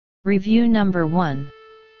Review number 1.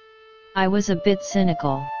 I was a bit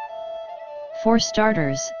cynical. For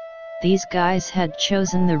starters, these guys had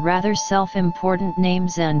chosen the rather self-important name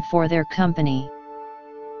Zen for their company.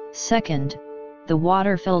 Second, the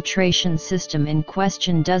water filtration system in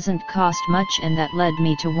question doesn't cost much, and that led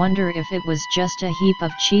me to wonder if it was just a heap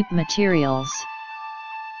of cheap materials.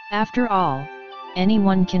 After all,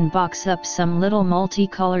 anyone can box up some little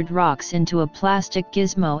multicolored rocks into a plastic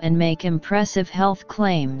gizmo and make impressive health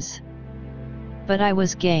claims. But I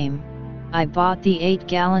was game. I bought the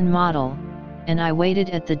 8-gallon model, and I waited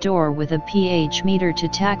at the door with a pH meter to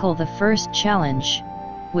tackle the first challenge.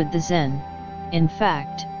 Would the Zen, in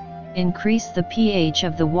fact, increase the pH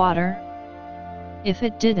of the water? If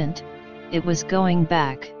it didn't, it was going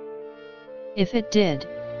back. If it did,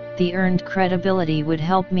 the earned credibility would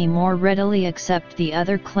help me more readily accept the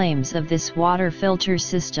other claims of this water filter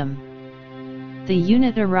system. The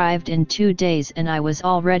unit arrived in 2 days, and I was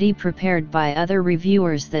already prepared by other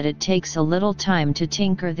reviewers that it takes a little time to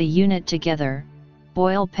tinker the unit together,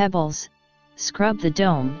 boil pebbles, scrub the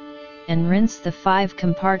dome, and rinse the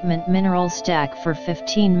 5-compartment mineral stack for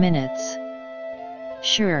 15 minutes.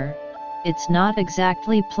 Sure, it's not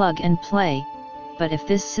exactly plug and play, but if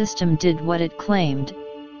this system did what it claimed,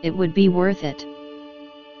 it would be worth it.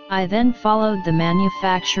 I then followed the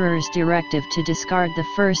manufacturer's directive to discard the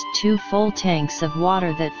first 2 full tanks of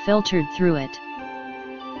water that filtered through it.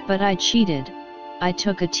 But I cheated. I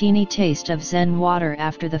took a teeny taste of ZenWater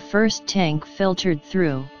after the first tank filtered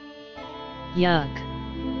through. Yuck!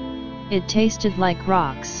 It tasted like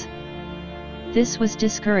rocks. This was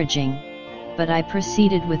discouraging, but I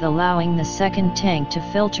proceeded with allowing the second tank to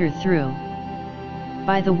filter through.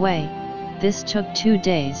 By the way, this took 2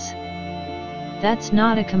 days. That's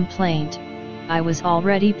not a complaint. I was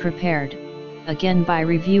already prepared, again by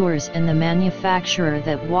reviewers and the manufacturer,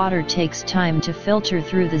 that water takes time to filter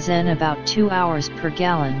through the Zen, about 2 hours per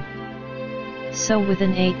gallon. So with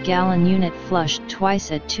an 8-gallon unit flushed twice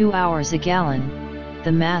at 2 hours a gallon,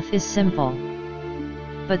 the math is simple.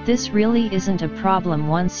 But this really isn't a problem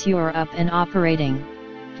once you're up and operating.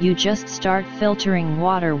 You just start filtering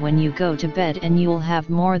water when you go to bed, and you'll have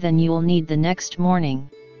more than you'll need the next morning.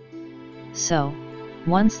 So,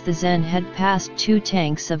 once the Zen had passed 2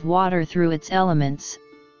 tanks of water through its elements,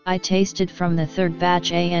 I tasted from the 3rd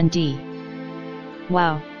batch A&D.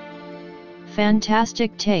 Wow!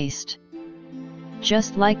 Fantastic taste!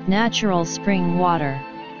 Just like natural spring water.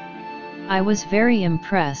 I was very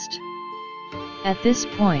impressed. At this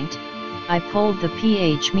point, I pulled the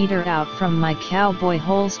pH meter out from my cowboy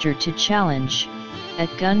holster to challenge, at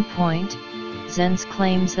gunpoint, Zen's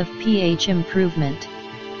claims of pH improvement.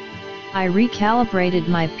 I recalibrated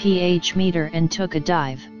my pH meter and took a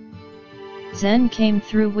dive. Zen came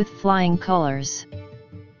through with flying colors.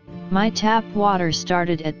 My tap water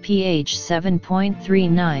started at pH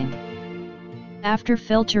 7.39. After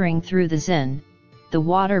filtering through the Zen, the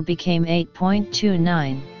water became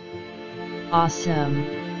 8.29. Awesome!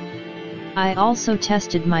 I also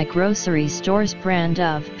tested my grocery store's brand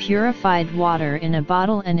of purified water in a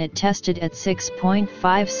bottle, and it tested at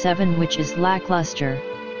 6.57, which is lackluster,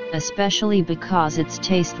 especially because it's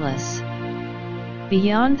tasteless.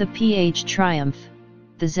 Beyond the pH triumph,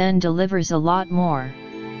 the Zen delivers a lot more.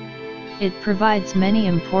 It provides many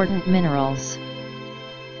important minerals.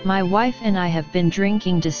 My wife and I have been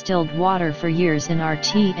drinking distilled water for years in our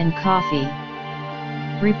tea and coffee.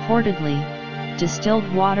 Reportedly, distilled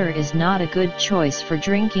water is not a good choice for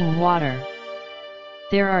drinking water.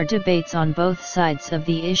 There are debates on both sides of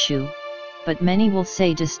the issue, but many will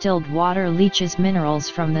say distilled water leaches minerals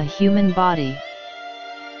from the human body.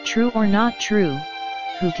 True or not true,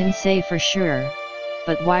 who can say for sure,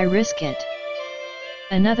 but why risk it?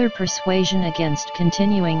 Another persuasion against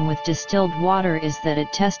continuing with distilled water is that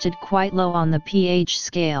it tested quite low on the pH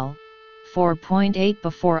scale, 4.8,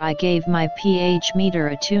 before I gave my pH meter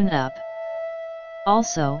a tune-up.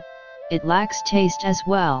 Also, it lacks taste as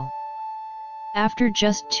well. After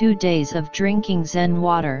just 2 days of drinking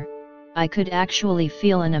ZenWater, I could actually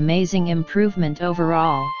feel an amazing improvement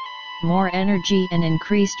overall, more energy and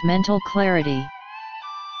increased mental clarity.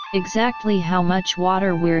 Exactly how much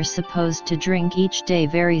water we're supposed to drink each day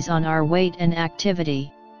varies on our weight and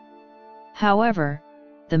activity. However,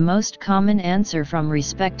 the most common answer from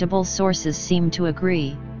respectable sources seem to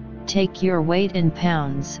agree: take your weight in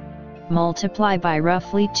pounds, multiply by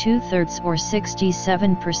roughly 2/3 or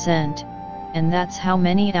 67%, and that's how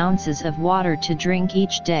many ounces of water to drink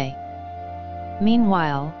each day.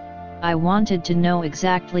 Meanwhile, I wanted to know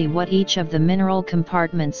exactly what each of the mineral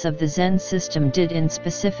compartments of the Zen system did in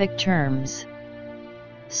specific terms.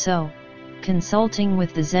 So, consulting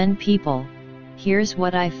with the Zen people, Here's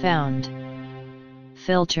what I found.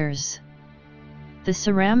 Filters. The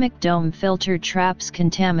ceramic dome filter traps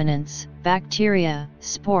contaminants, bacteria,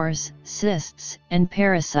 spores, cysts, and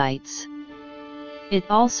parasites. It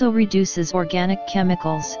also reduces organic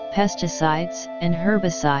chemicals, pesticides, and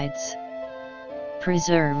herbicides.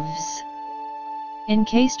 Preserves.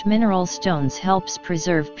 Encased mineral stones helps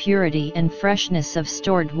preserve purity and freshness of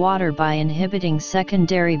stored water by inhibiting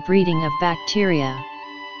secondary breeding of bacteria.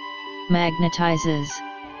 Magnetizes.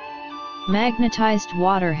 Magnetized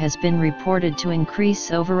water has been reported to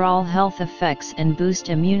increase overall health effects and boost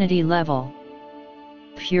immunity level.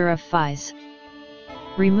 Purifies.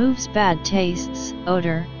 Removes bad tastes,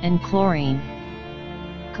 odor, and chlorine.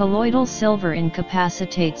 Colloidal silver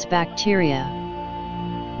incapacitates bacteria.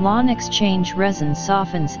 Lawn exchange resin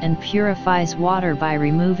softens and purifies water by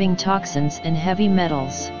removing toxins and heavy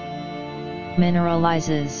metals.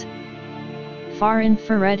 Mineralizes. Far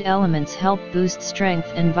infrared elements help boost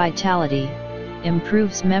strength and vitality,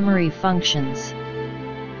 improves memory functions.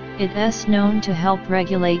 It is known to help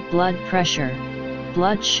regulate blood pressure,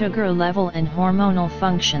 blood sugar level and hormonal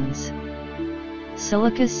functions.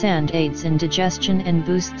 Silica sand aids in digestion and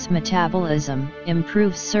boosts metabolism,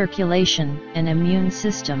 improves circulation and immune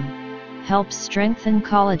system, helps strengthen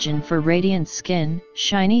collagen for radiant skin,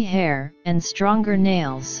 shiny hair, and stronger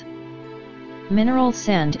nails. Mineral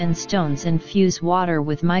sand and stones infuse water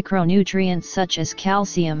with micronutrients such as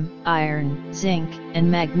calcium, iron, zinc, and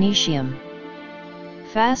magnesium.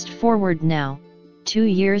 Fast forward now, 2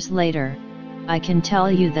 years later, I can tell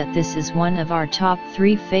you that this is one of our top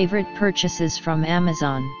 3 favorite purchases from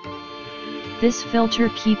Amazon. This filter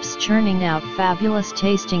keeps churning out fabulous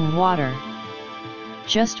tasting water.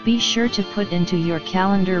 Just be sure to put into your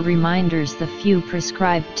calendar reminders the few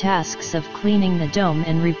prescribed tasks of cleaning the dome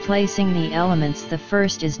and replacing the elements. The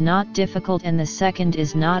first is not difficult and the second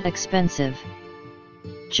is not expensive.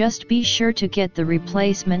 Just be sure to get the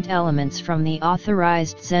replacement elements from the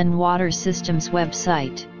authorized ZenWater Systems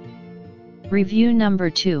website. Review number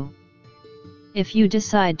 2. If you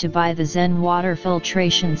decide to buy the ZenWater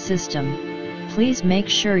filtration system, please make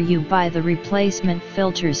sure you buy the replacement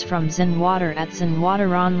filters from ZenWater at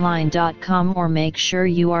ZenWaterOnline.com or make sure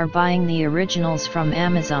you are buying the originals from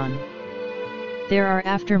Amazon. There are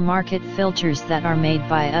aftermarket filters that are made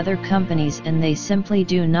by other companies and they simply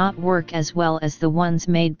do not work as well as the ones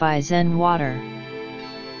made by ZenWater.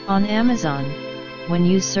 On Amazon, when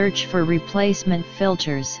you search for replacement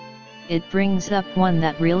filters, it brings up one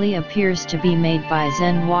that really appears to be made by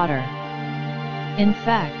ZenWater. In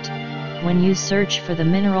fact, when you search for the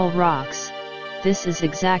mineral rocks, this is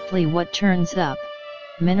exactly what turns up: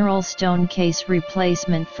 mineral stone case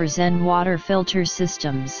replacement for ZenWater filter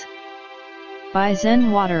systems. By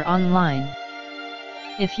ZenWater Online.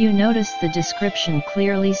 If you notice, the description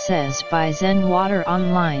clearly says by ZenWater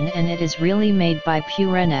Online and it is really made by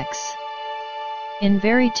Purenex. In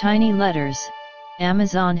very tiny letters,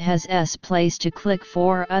 Amazon has S place to click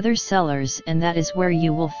for other sellers, and that is where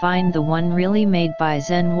you will find the one really made by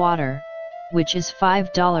ZenWater, which is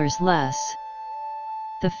 $5 less.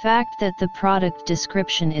 The fact that the product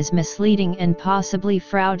description is misleading and possibly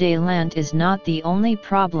fraudulent is not the only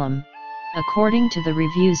problem. According to the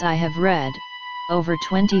reviews I have read, over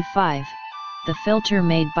 25, the filter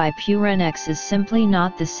made by Purenex is simply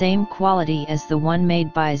not the same quality as the one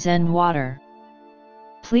made by ZenWater.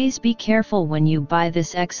 Please be careful when you buy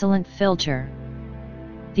this excellent filter.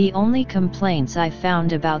 The only complaints I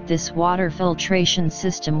found about this water filtration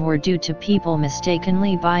system were due to people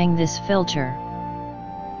mistakenly buying this filter.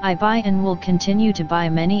 I buy and will continue to buy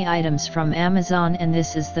many items from Amazon, and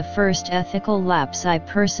this is the first ethical lapse I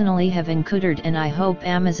personally have encountered, and I hope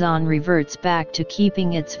Amazon reverts back to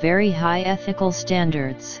keeping its very high ethical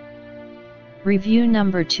standards. Review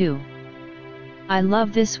number 2. I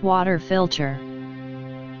love this water filter.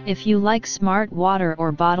 If you like smart water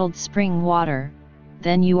or bottled spring water,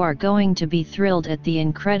 then you are going to be thrilled at the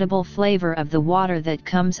incredible flavor of the water that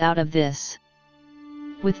comes out of this.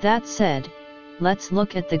 With that said, let's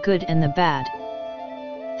look at the good and the bad.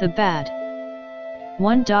 The bad.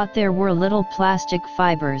 1. There were little plastic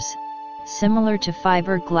fibers, similar to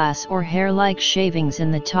fiberglass or hair-like shavings in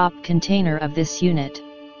the top container of this unit.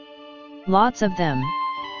 Lots of them,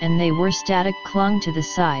 and they were static, clung to the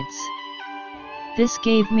sides. This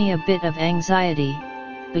gave me a bit of anxiety,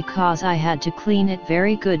 because I had to clean it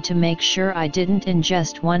very good to make sure I didn't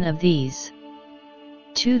ingest one of these.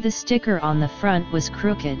 2. The sticker on the front was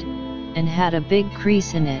crooked, and had a big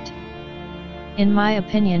crease in it. In my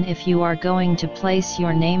opinion, if you are going to place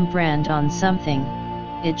your name brand on something,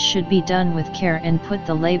 it should be done with care and put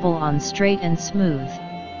the label on straight and smooth.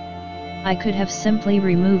 I could have simply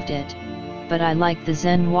removed it, but I like the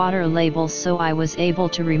ZenWater label, so I was able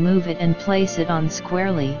to remove it and place it on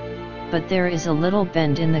squarely, but there is a little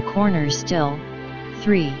bend in the corner still.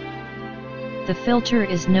 3. The filter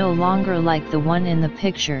is no longer like the one in the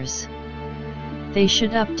pictures. They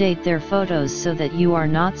should update their photos so that you are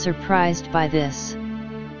not surprised by this.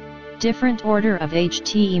 Different order of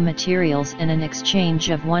HTE materials and an exchange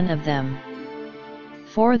of one of them.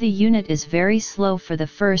 4. The unit is very slow for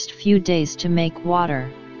the first few days to make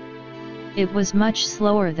water. It was much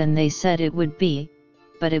slower than they said it would be,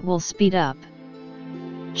 but it will speed up.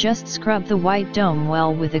 Just scrub the white dome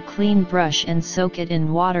well with a clean brush and soak it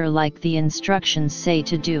in water like the instructions say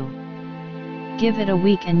to do. Give it a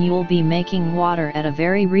week and you'll be making water at a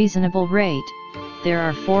very reasonable rate. There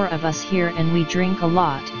are 4 of us here and we drink a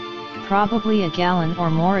lot, probably a gallon or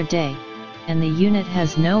more a day, and the unit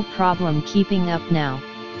has no problem keeping up now.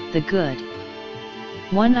 The good.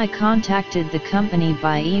 1. I contacted the company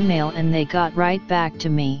by email and they got right back to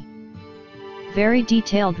me. Very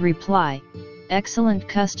detailed reply. Excellent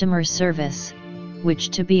customer service, which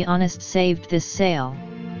to be honest saved this sale.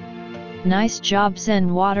 Nice job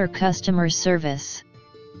ZenWater customer service.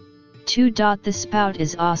 2. The spout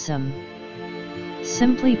is awesome.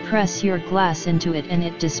 Simply press your glass into it and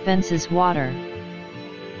it dispenses water.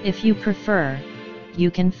 If you prefer, you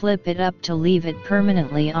can flip it up to leave it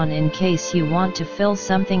permanently on in case you want to fill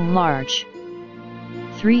something large.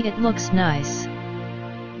 3. It looks nice.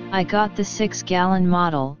 I got the 6-gallon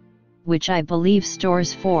model, which I believe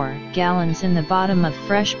stores 4 gallons in the bottom of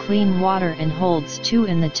fresh clean water and holds 2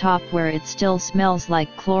 in the top where it still smells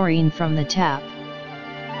like chlorine from the tap.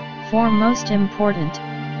 4. Most important,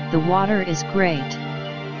 the water is great.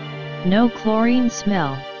 No chlorine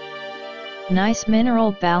smell. Nice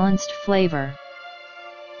mineral balanced flavor.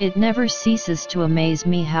 It never ceases to amaze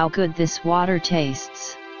me how good this water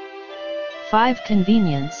tastes. 5.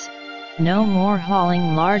 Convenience. No more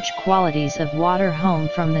hauling large quantities of water home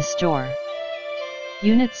from the store.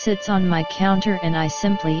 Unit sits on my counter and I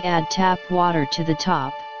simply add tap water to the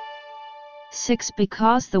top. 6.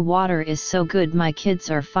 Because the water is so good, my kids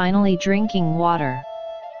are finally drinking water.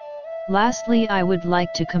 Lastly, I would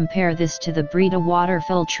like to compare this to the Brita water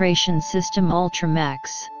filtration system Ultra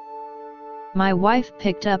Max. My wife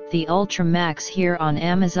picked up the Ultra Max here on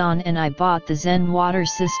Amazon and I bought the ZenWater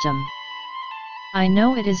system. I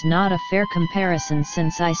know it is not a fair comparison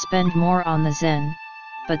since I spend more on the Zen,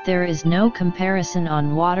 but there is no comparison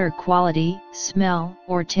on water quality, smell,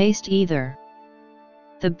 or taste either.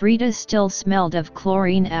 The Brita still smelled of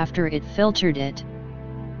chlorine after it filtered it.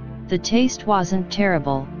 The taste wasn't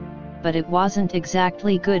terrible, but it wasn't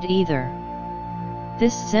exactly good either.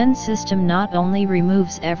 This Zen system not only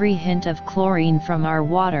removes every hint of chlorine from our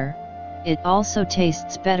water, it also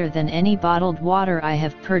tastes better than any bottled water I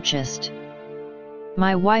have purchased.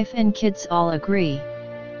 My wife and kids all agree.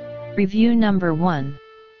 Review number 1.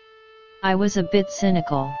 I was a bit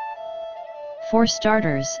cynical. For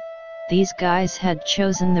starters, these guys had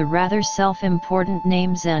chosen the rather self-important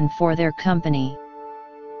name Zen for their company.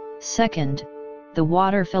 Second, the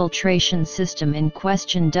water filtration system in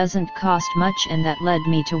question doesn't cost much, and that led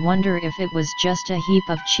me to wonder if it was just a heap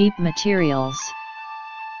of cheap materials.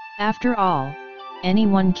 After all,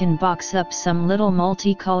 anyone can box up some little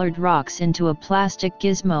multicolored rocks into a plastic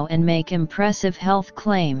gizmo and make impressive health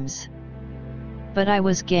claims. But I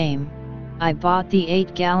was game. I bought the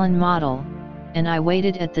 8-gallon model, and I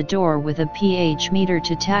waited at the door with a pH meter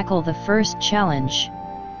to tackle the first challenge.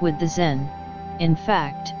 Would the Zen, in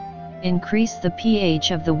fact, increase the pH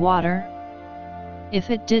of the water? If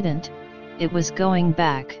it didn't, it was going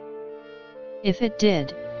back. If it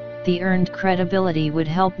did, the earned credibility would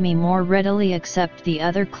help me more readily accept the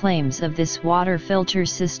other claims of this water filter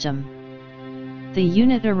system. The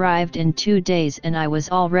unit arrived in 2 days and I was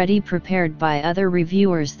already prepared by other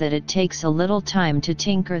reviewers that it takes a little time to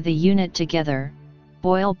tinker the unit together,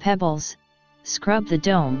 boil pebbles, scrub the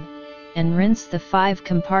dome, and rinse the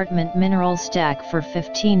 5-compartment mineral stack for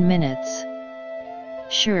 15 minutes.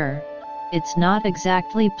 Sure, it's not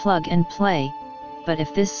exactly plug and play, but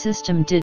if this system did